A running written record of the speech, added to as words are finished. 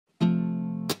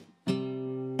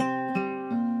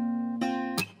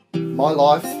My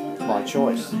Life, My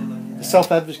Choice. The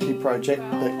self-advocacy project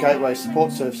that Gateway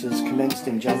Support Services commenced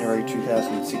in January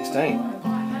 2016.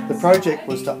 The project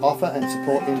was to offer and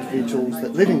support individuals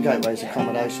that live in Gateway's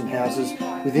accommodation houses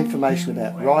with information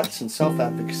about rights and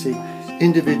self-advocacy.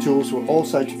 Individuals were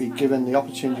also to be given the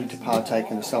opportunity to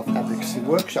partake in a self-advocacy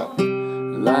workshop.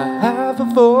 I have a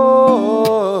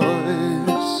voice,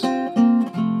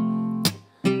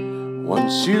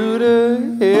 want you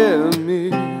to hear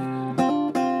me,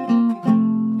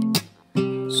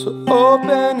 so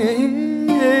open your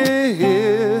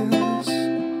ears,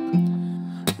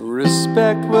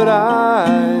 respect what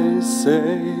I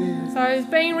say. So is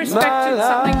being respected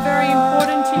something very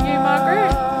important to you,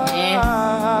 Margaret? Yes.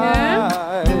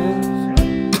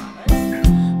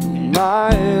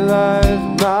 My life,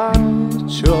 my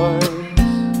choice.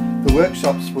 The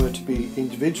workshops were to be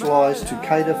individualised to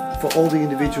cater for all the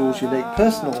individuals' unique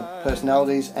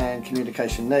personalities and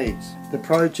communication needs. The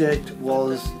project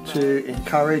was to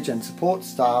encourage and support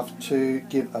staff to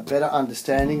give a better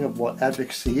understanding of what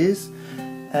advocacy is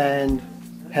and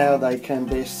how they can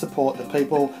best support the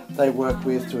people they work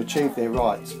with to achieve their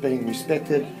rights, being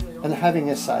respected and having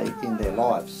a say in their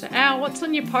lives. So Al, what's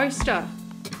on your poster?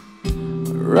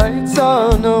 Rights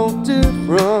are no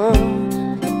different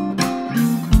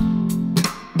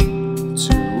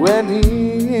to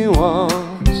anyone's.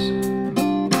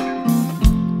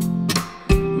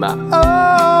 My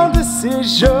own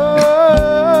decisions,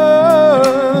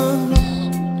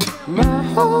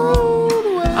 my own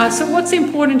way. So what's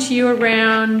important to you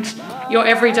around your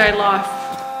everyday life?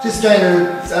 Just going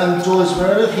to George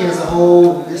Meredith. He has a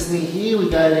whole listening here. We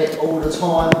go there all the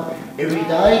time, every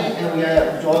day, and we go out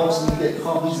and drive and get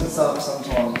coffees and stuff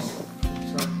sometimes.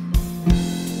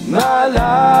 My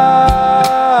life,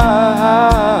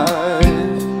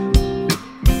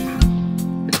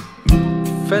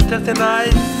 fantastic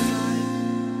night.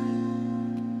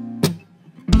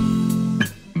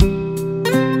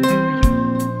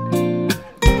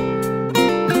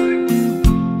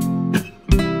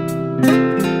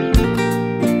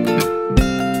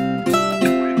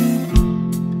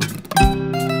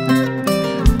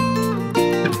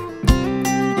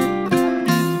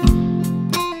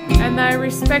 They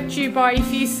respect you by,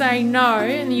 if you say no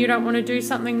and you don't want to do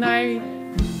something, they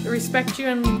respect you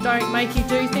and don't make you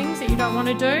do things that you don't want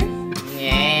to do?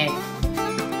 Yeah.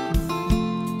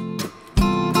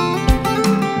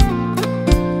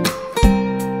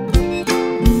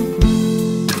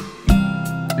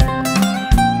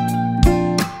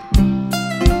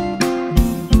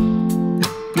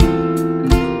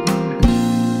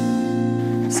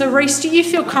 So Reese, do you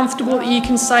feel comfortable that you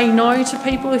can say no to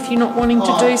people if you're not wanting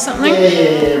to do something?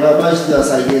 Yeah, but most people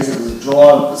say yes if it's a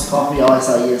drive, if it's coffee, I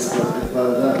say yes, but if I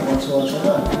don't want to, I say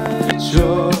no.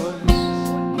 Choice.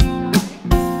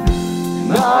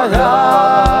 My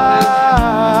life,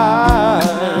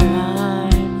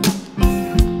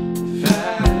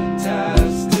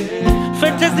 fantastic,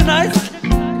 fantastic nice.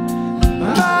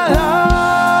 My life.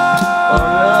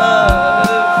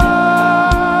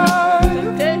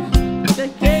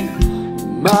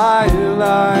 My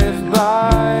life,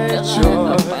 my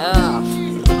choice.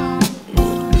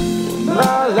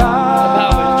 My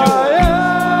life.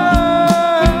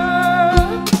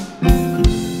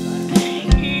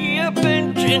 I've been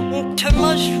drinking too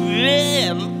much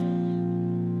rum.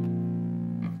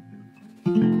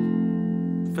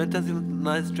 Fantastic,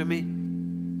 nice, Jimmy.